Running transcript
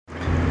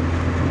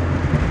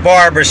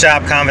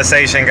barbershop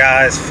conversation,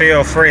 guys.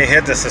 Feel free,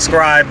 hit the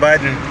subscribe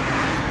button.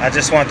 I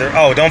just want to,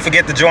 oh, don't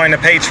forget to join the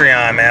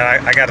Patreon,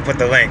 man. I got to put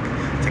the link.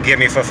 Forgive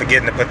me for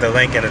forgetting to put the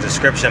link in the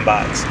description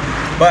box.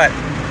 But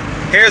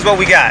here's what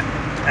we got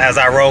as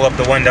I roll up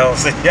the window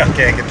so y'all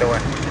can't get the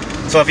one.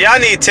 So if y'all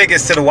need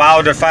tickets to the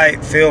Wilder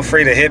fight, feel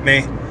free to hit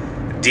me,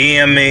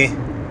 DM me,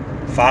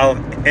 follow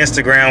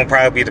Instagram. Will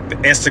probably be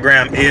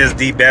Instagram is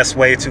the best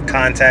way to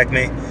contact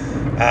me.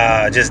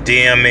 Just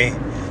DM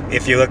me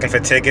if you're looking for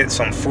tickets.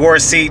 From 4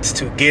 seats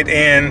to get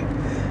in,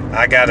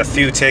 I got a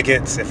few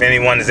tickets. If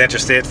anyone is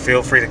interested,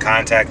 feel free to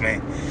contact me,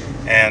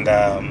 and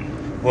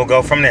we'll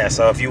go from there.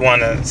 So if you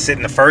want to sit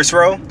in the first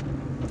row,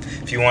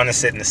 if you want to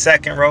sit in the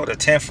second row, the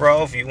 10th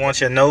row, if you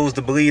want your nose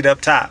to bleed up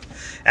top.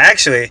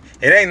 Actually,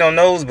 it ain't no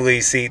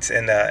nosebleed seats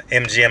in the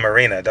MGM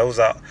Arena. Those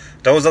are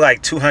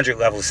like 200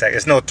 level section.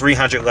 It's no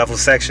 300 level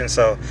section.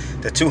 So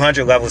the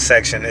 200 level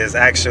section is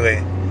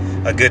actually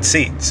a good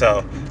seat.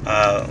 So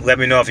let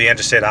me know if you're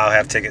interested. I'll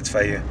have tickets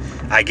for you.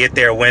 I get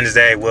there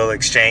Wednesday. We'll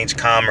exchange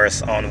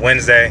commerce on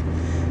Wednesday,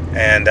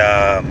 and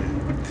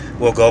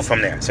we'll go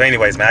from there. So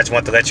anyways, man, I just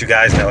want to let you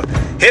guys know.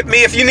 Hit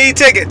me if you need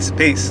tickets.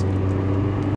 Peace.